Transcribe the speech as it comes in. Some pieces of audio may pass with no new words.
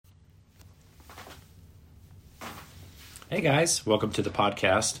Hey guys, welcome to the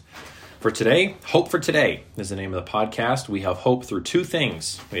podcast. For today, Hope for Today is the name of the podcast. We have hope through two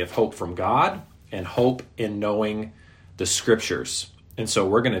things. We have hope from God and hope in knowing the scriptures. And so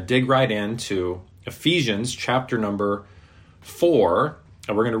we're going to dig right into Ephesians chapter number 4,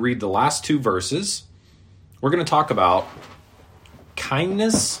 and we're going to read the last two verses. We're going to talk about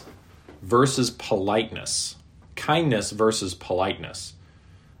kindness versus politeness. Kindness versus politeness.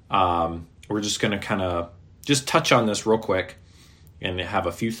 We're just going to kind of just touch on this real quick and have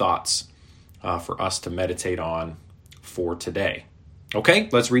a few thoughts for us to meditate on for today. Okay,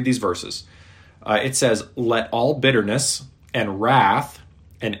 let's read these verses. It says, "Let all bitterness and wrath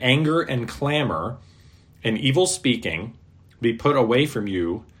and anger and clamor and evil speaking be put away from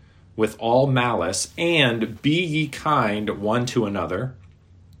you with all malice, and be ye kind one to another,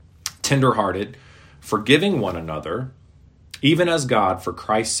 tenderhearted, forgiving one another, even as God for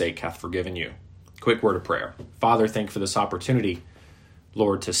Christ's sake hath forgiven you." Quick word of prayer. Father, thank you for this opportunity,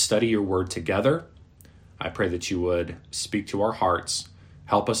 Lord, to study your word together. I pray that you would speak to our hearts,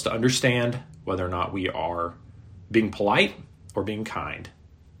 help us to understand whether or not we are being polite or being kind,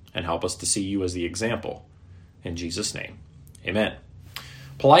 and help us to see you as the example. In Jesus' name, amen.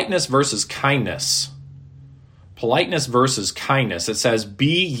 Politeness versus kindness. Politeness versus kindness. It says,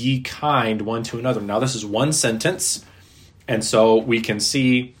 "Be ye kind one to another." Now, this is one sentence, and so we can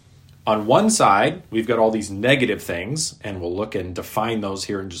see on one side, we've got all these negative things, and we'll look and define those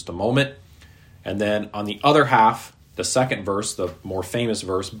here in just a moment. And then on the other half, the second verse, the more famous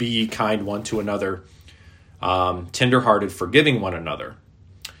verse, "Be ye kind one to another, tenderhearted, forgiving one another."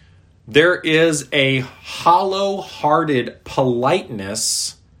 There is a hollow-hearted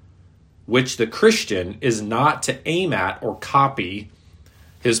politeness which the Christian is not to aim at or copy.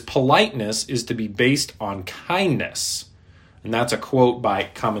 His politeness is to be based on kindness. And that's a quote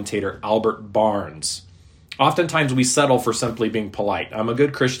by commentator Albert Barnes. Oftentimes we settle for simply being polite. I'm a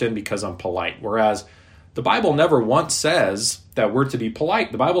good Christian because I'm polite. Whereas the Bible never once says that we're to be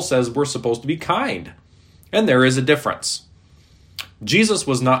polite. The Bible says we're supposed to be kind. And there is a difference. Jesus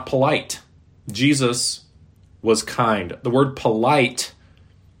was not polite. Jesus was kind. The word polite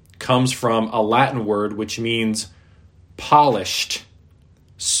comes from a Latin word which means polished,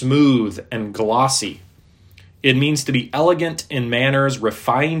 smooth, and glossy. It means to be elegant in manners,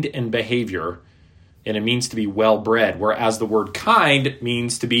 refined in behavior, and it means to be well-bred, whereas the word kind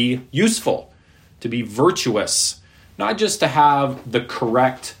means to be useful, to be virtuous, not just to have the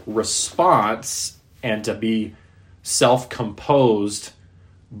correct response and to be self-composed,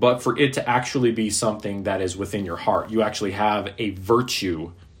 but for it to actually be something that is within your heart. You actually have a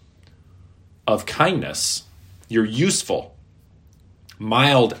virtue of kindness. You're useful,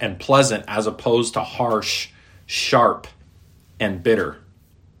 mild and pleasant, as opposed to harsh, sharp, and bitter.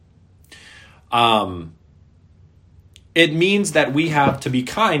 It means that we have to be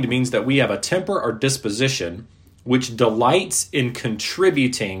kind, means that we have a temper or disposition which delights in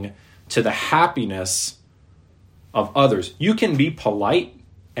contributing to the happiness of others. You can be polite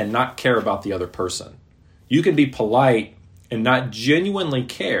and not care about the other person. You can be polite and not genuinely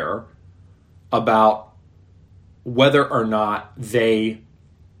care about whether or not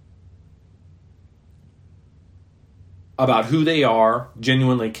about who they are,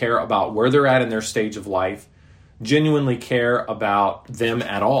 genuinely care about where they're at in their stage of life, genuinely care about them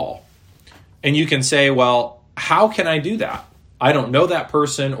at all. And you can say, well, how can I do that? I don't know that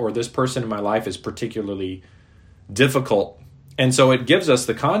person, or this person in my life is particularly difficult. And so it gives us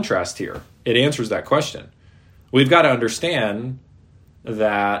the contrast here. It answers that question. We've got to understand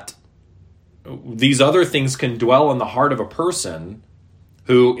that these other things can dwell in the heart of a person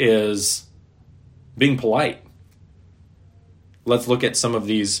who is being polite. Let's look at some of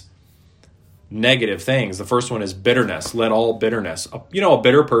these negative things. The first one is bitterness. Let all bitterness. A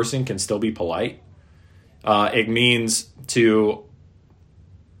bitter person can still be polite. It means to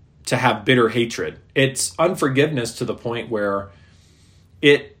have bitter hatred. It's unforgiveness to the point where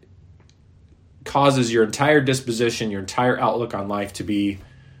it causes your entire disposition, your entire outlook on life to be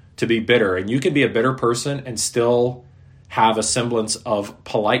bitter. And you can be a bitter person and still have a semblance of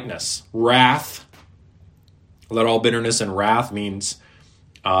politeness. Wrath. Let all bitterness and wrath means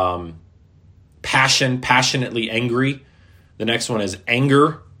passionately angry. The next one is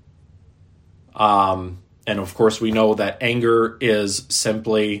anger. And of course, we know that anger is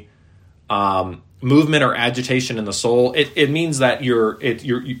simply movement or agitation in the soul. It means that you're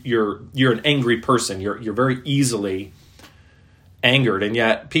an angry person. You're very easily angered, and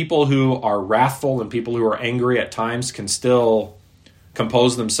yet people who are wrathful and people who are angry at times can still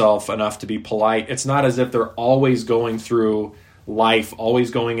compose themselves enough to be polite. It's not as if they're always going through life,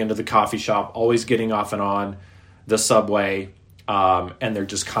 always going into the coffee shop, always getting off and on. the subway, and they're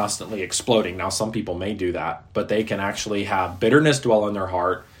just constantly exploding. Now, some people may do that, but they can actually have bitterness dwell in their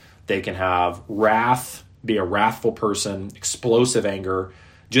heart. They can have wrath, be a wrathful person, explosive anger,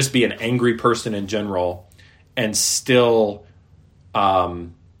 just be an angry person in general, and still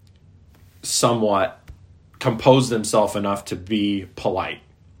somewhat compose themselves enough to be polite.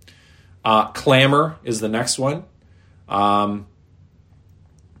 Clamor is the next one.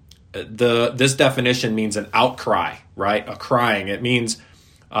 This definition means an outcry, right? A crying. It means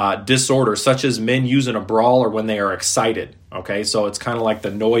disorder, such as men use in a brawl or when they are excited. Okay, so it's kind of like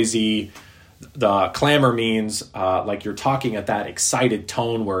the noisy. The clamor means like you're talking at that excited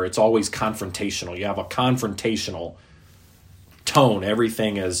tone where it's always confrontational. You have a confrontational tone.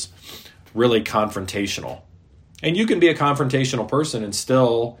 Everything is really confrontational. And you can be a confrontational person and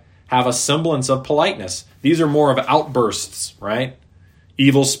still have a semblance of politeness. These are more of outbursts, right?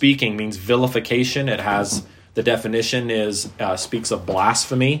 Evil speaking means vilification. It has, the definition is, speaks of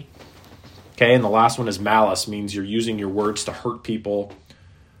blasphemy. Okay, and the last one is malice, means you're using your words to hurt people.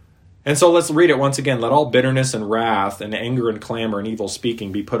 And so let's read it once again. Let all bitterness and wrath and anger and clamor and evil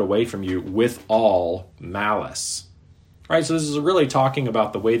speaking be put away from you with all malice. All right, so this is really talking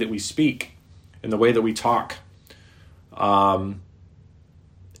about the way that we speak and the way that we talk.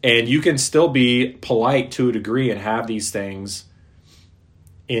 And you can still be polite to a degree and have these things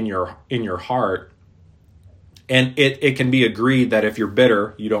in your heart. And it can be agreed that if you're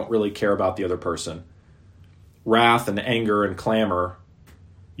bitter, you don't really care about the other person. Wrath and anger and clamor,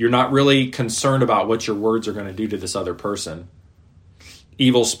 you're not really concerned about what your words are going to do to this other person.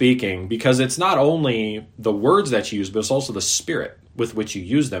 Evil speaking, because it's not only the words that you use, but it's also the spirit with which you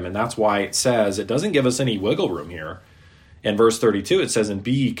use them. And that's why it says, it doesn't give us any wiggle room here. In verse 32, it says, and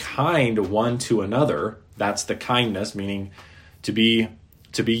be ye kind one to another. That's the kindness, meaning to be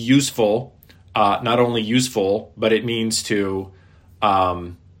useful, not only useful, but it means to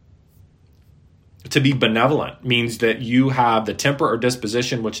be benevolent, means that you have the temper or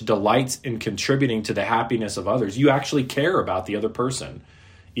disposition which delights in contributing to the happiness of others. You actually care about the other person,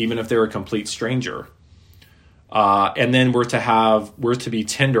 even if they're a complete stranger. And then we're to be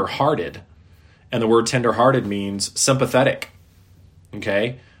tender-hearted. And the word tender-hearted means sympathetic,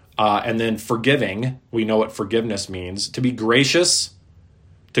 okay? And then forgiving, we know what forgiveness means. To be gracious,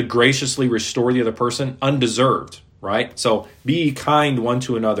 to graciously restore the other person, undeserved, right? So be kind one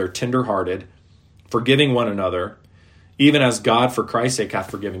to another, tender-hearted, forgiving one another, even as God for Christ's sake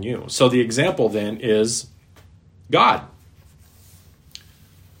hath forgiven you. So the example then is God.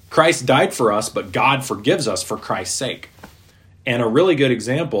 Christ died for us, but God forgives us for Christ's sake. And a really good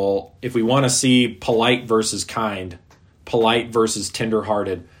example, if we want to see polite versus kind, polite versus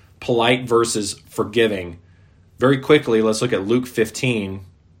tender-hearted, polite versus forgiving, very quickly, let's look at Luke 15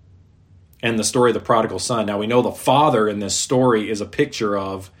 and the story of the prodigal son. Now, we know the father in this story is a picture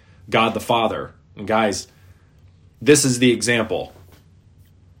of God the Father. And guys, this is the example.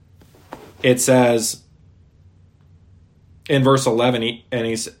 It says in verse 11,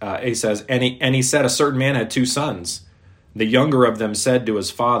 he says, and he said, a certain man had two sons. The younger of them said to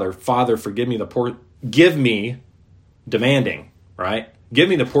his father, Father, forgive me give me, demanding, right? Give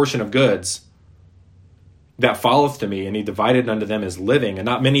me the portion of goods that falleth to me. And he divided unto them his living. And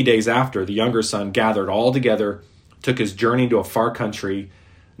not many days after, the younger son gathered all together, took his journey to a far country,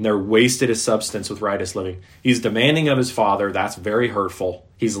 and there wasted his substance with riotous living. He's demanding of his father. That's very hurtful.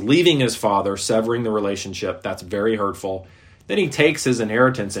 He's leaving his father, severing the relationship. That's very hurtful. Then he takes his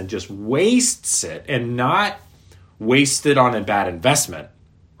inheritance and just wastes it, and not wasted on a bad investment,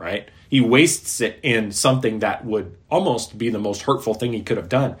 right? He wastes it in something that would almost be the most hurtful thing he could have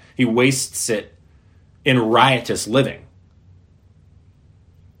done. He wastes it in riotous living.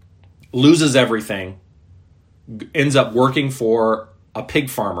 Loses everything, ends up working for a pig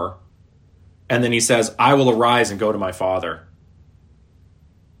farmer, and then he says, I will arise and go to my father.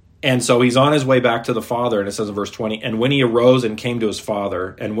 And so he's on his way back to the father, and it says in verse 20, and when he arose and came to his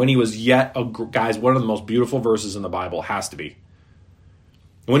father, and when he was yet, guys, one of the most beautiful verses in the Bible, has to be.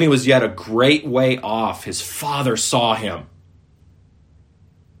 When he was yet a great way off, his father saw him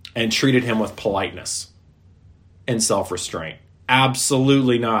and treated him with politeness and self-restraint.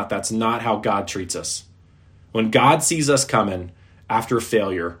 Absolutely not. That's not how God treats us. When God sees us coming after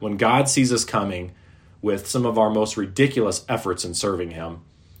failure, when God sees us coming with some of our most ridiculous efforts in serving him,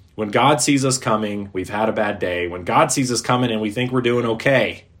 when God sees us coming, we've had a bad day. When God sees us coming and we think we're doing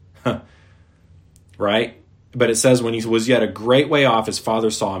okay, right? But it says when he was yet a great way off, his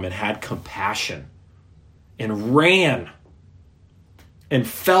father saw him and had compassion and ran and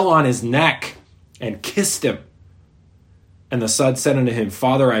fell on his neck and kissed him. And the son said unto him,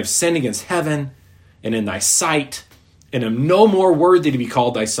 Father, I have sinned against heaven and in thy sight, and am no more worthy to be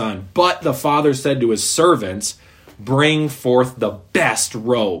called thy son. But the father said to his servants, bring forth the best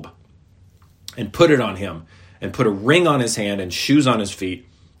robe, and put it on him, and put a ring on his hand, and shoes on his feet,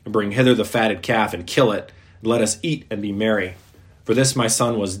 and bring hither the fatted calf, and kill it, and let us eat and be merry. For this my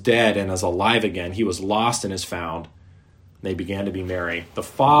son was dead, and is alive again. He was lost and is found. And they began to be merry. The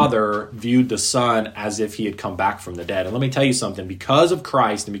father viewed the son as if he had come back from the dead. And let me tell you something, because of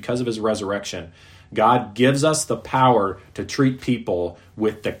Christ and because of his resurrection, God gives us the power to treat people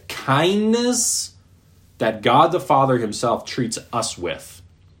with the kindness that God the Father himself treats us with.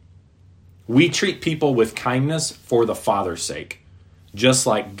 We treat people with kindness for the Father's sake, just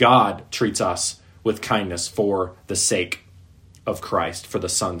like God treats us with kindness for the sake of Christ, for the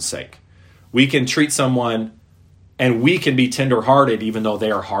Son's sake. We can treat someone and we can be tenderhearted even though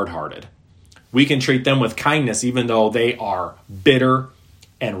they are hard-hearted. We can treat them with kindness even though they are bitter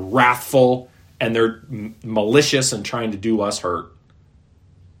and wrathful and they're malicious and trying to do us hurt.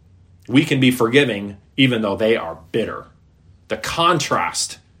 We can be forgiving even though they are bitter. The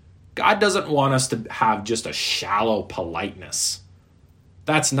contrast. God doesn't want us to have just a shallow politeness.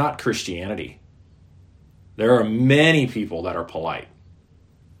 That's not Christianity. There are many people that are polite,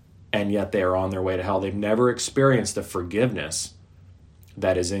 and yet they are on their way to hell. They've never experienced the forgiveness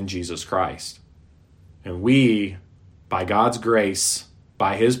that is in Jesus Christ. And we, by God's grace,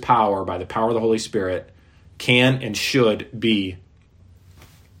 by his power, by the power of the Holy Spirit, can and should be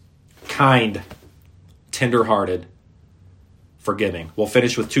kind, tenderhearted, forgiving. We'll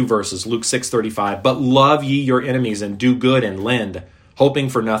finish with 2 verses. Luke 6:35. But love ye your enemies, and do good, and lend, hoping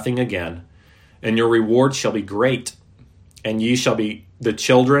for nothing again. And your reward shall be great, and ye shall be the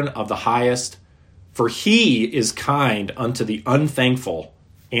children of the highest, for he is kind unto the unthankful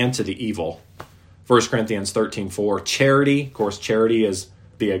and to the evil. 1 Corinthians 13:4. Charity, of course, charity is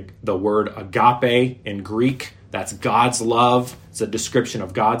the word agape in Greek. That's God's love. It's a description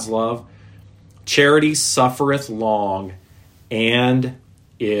of God's love. Charity suffereth long and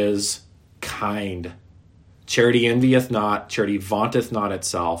is kind. Charity envieth not, charity vaunteth not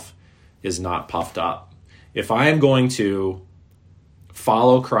itself, is not puffed up. If I am going to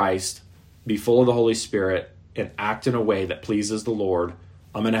follow Christ, be full of the Holy Spirit, and act in a way that pleases the Lord,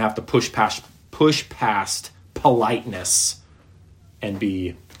 I'm going to have to push past politeness and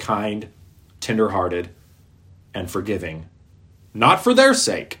be kind, tenderhearted, and forgiving. Not for their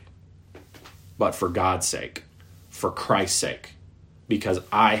sake, but for God's sake, for Christ's sake, because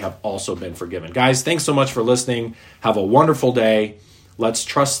I have also been forgiven. Guys, thanks so much for listening. Have a wonderful day. Let's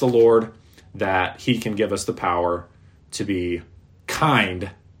trust the Lord that he can give us the power to be kind,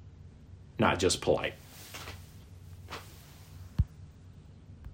 not just polite.